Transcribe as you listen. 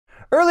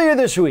Earlier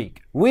this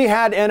week, we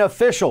had an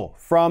official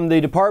from the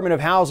Department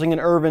of Housing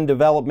and Urban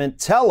Development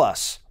tell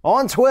us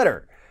on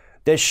Twitter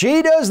that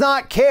she does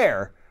not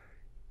care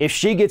if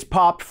she gets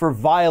popped for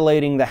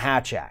violating the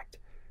Hatch Act.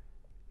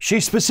 She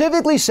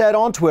specifically said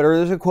on Twitter,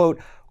 there's a quote,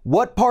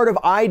 "What part of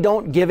I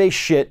don't give a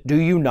shit do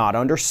you not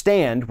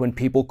understand?" when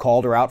people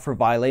called her out for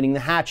violating the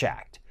Hatch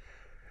Act.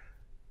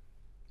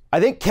 I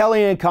think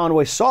Kellyanne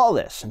Conway saw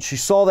this, and she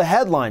saw the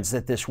headlines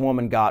that this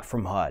woman got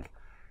from HUD.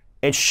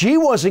 And she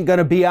wasn't going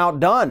to be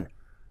outdone.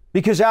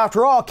 Because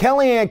after all,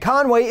 Kellyanne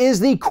Conway is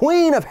the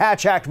queen of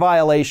Hatch Act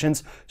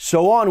violations.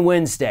 So on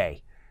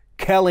Wednesday,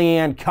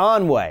 Kellyanne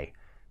Conway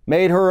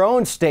made her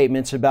own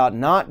statements about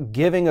not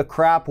giving a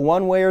crap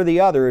one way or the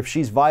other if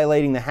she's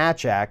violating the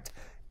Hatch Act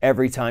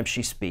every time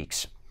she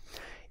speaks.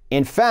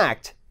 In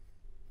fact,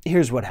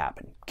 here's what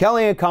happened.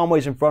 Kellyanne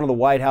Conway's in front of the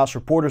White House.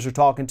 Reporters are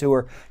talking to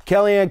her.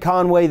 Kellyanne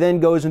Conway then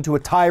goes into a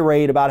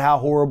tirade about how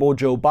horrible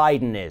Joe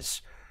Biden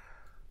is.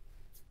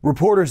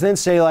 Reporters then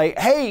say, like,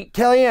 "Hey,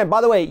 Kellyanne,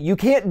 by the way, you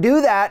can't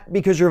do that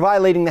because you're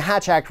violating the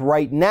Hatch Act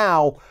right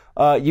now.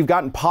 You've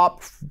gotten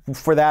popped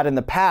for that in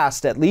the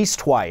past at least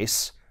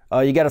twice.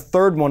 You got a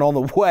third one on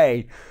the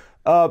way.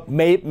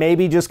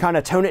 Maybe just kind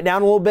of tone it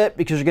down a little bit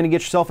because you're going to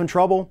get yourself in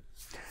trouble."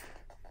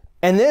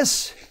 And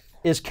this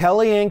is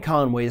Kellyanne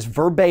Conway's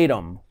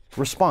verbatim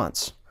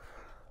response.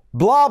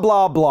 "Blah,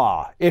 blah,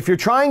 blah. If you're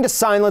trying to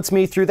silence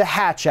me through the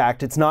Hatch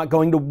Act, it's not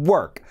going to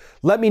work.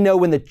 Let me know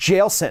when the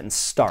jail sentence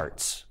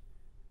starts."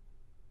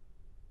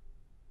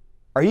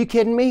 Are you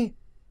kidding me?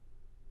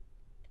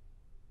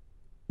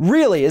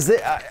 Really? Is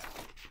it?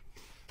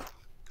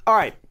 All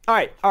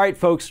right,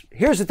 folks.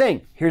 Here's the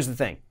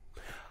thing.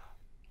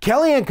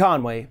 Kellyanne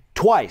Conway,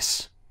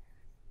 twice,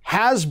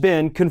 has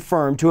been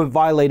confirmed to have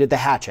violated the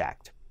Hatch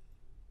Act.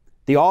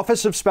 The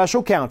Office of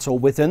Special Counsel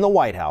within the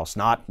White House,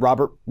 not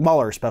Robert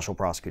Mueller, special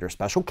prosecutor,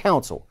 special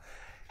counsel,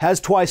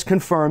 has twice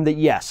confirmed that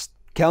yes,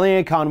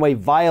 Kellyanne Conway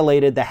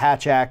violated the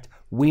Hatch Act.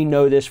 We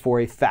know this for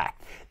a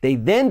fact. They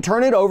then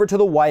turn it over to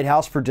the White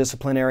House for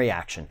disciplinary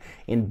action.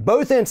 In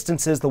both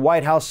instances, the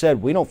White House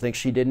said, "We don't think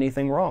she did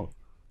anything wrong,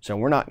 so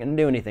we're not going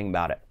to do anything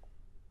about it."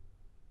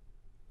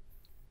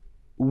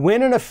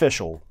 When an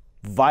official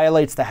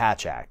violates the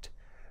Hatch Act,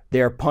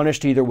 they are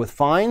punished either with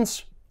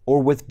fines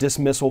or with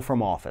dismissal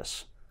from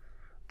office.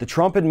 The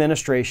Trump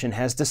administration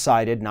has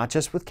decided, not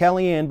just with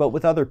Kellyanne, but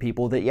with other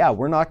people, that, yeah,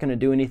 we're not going to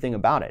do anything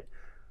about it.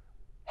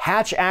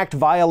 Hatch Act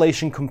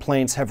violation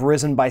complaints have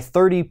risen by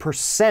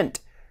 30%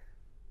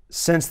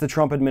 since the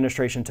Trump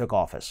administration took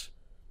office.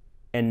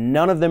 And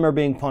none of them are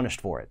being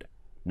punished for it.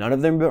 None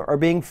of them are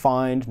being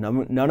fined.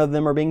 None of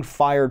them are being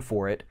fired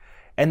for it.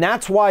 And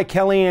that's why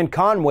Kellyanne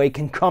Conway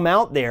can come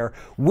out there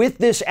with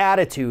this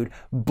attitude,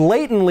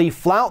 blatantly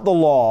flout the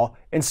law,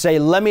 and say,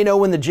 "Let me know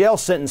when the jail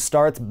sentence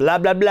starts, blah,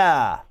 blah,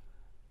 blah."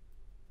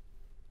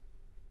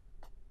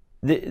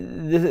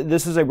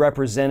 This is a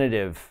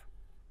representative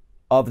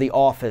of the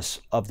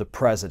office of the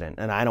president,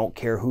 and I don't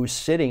care who's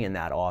sitting in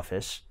that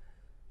office.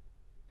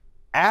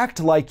 Act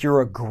like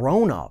you're a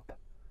grown-up.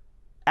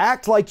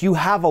 Act like you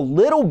have a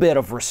little bit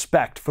of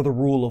respect for the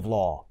rule of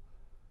law.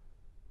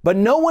 But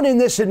no one in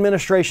this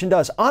administration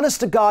does. Honest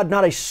to God,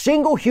 not a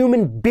single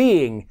human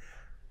being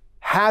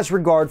has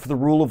regard for the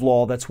rule of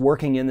law that's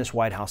working in this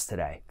White House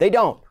today. They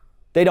don't.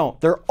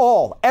 They're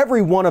all,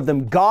 every one of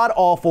them,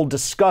 god-awful,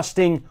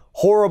 disgusting,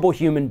 horrible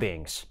human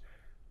beings.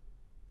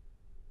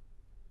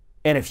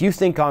 And if you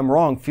think I'm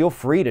wrong, feel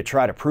free to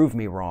try to prove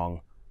me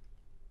wrong.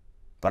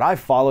 But I've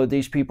followed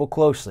these people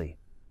closely.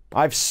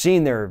 I've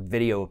seen their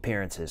video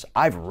appearances.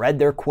 I've read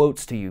their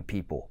quotes to you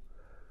people.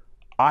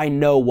 I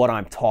know what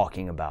I'm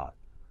talking about.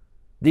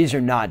 These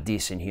are not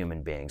decent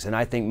human beings, and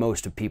I think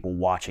most of people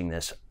watching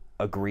this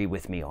agree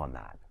with me on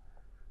that.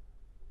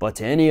 But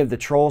to any of the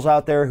trolls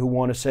out there who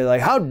want to say,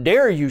 like, "How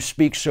dare you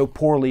speak so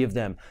poorly of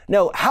them?"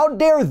 No, how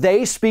dare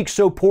they speak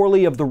so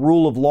poorly of the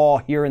rule of law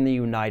here in the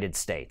United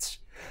States?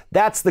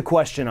 That's the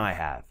question I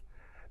have.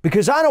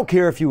 Because I don't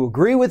care if you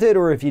agree with it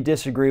or if you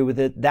disagree with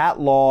it, that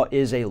law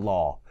is a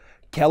law.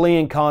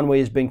 Kellyanne Conway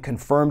has been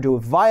confirmed to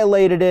have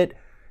violated it,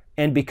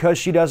 and because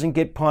she doesn't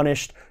get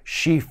punished,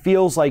 she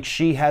feels like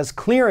she has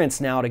clearance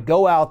now to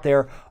go out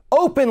there,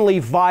 openly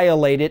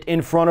violate it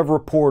in front of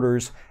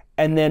reporters,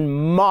 and then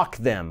mock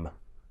them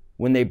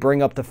when they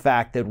bring up the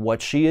fact that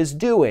what she is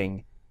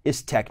doing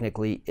is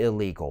technically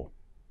illegal.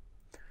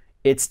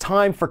 It's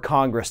time for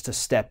Congress to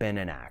step in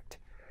and act.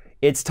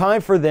 It's time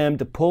for them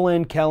to pull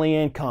in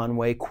Kellyanne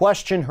Conway,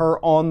 question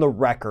her on the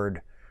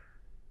record,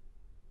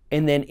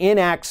 and then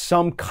enact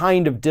some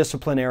kind of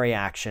disciplinary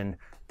action.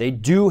 They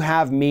do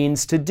have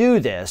means to do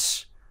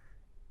this,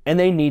 and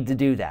they need to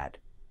do that.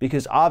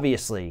 Because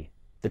obviously,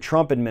 the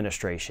Trump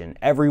administration,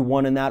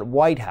 everyone in that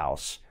White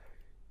House,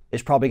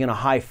 is probably going to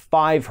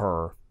high-five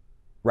her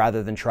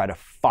rather than try to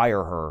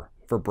fire her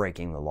for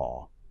breaking the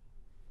law.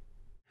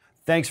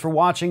 Thanks for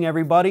watching,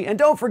 everybody. And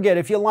don't forget,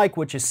 if you like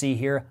what you see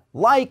here,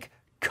 like,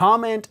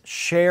 comment,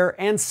 share,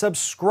 and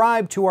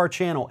subscribe to our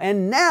channel.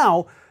 And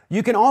now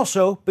you can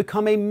also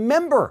become a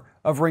member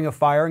of Ring of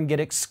Fire and get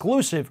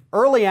exclusive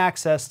early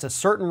access to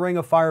certain Ring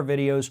of Fire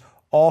videos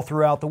all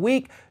throughout the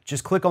week.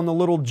 Just click on the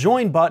little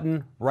join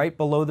button right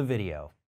below the video.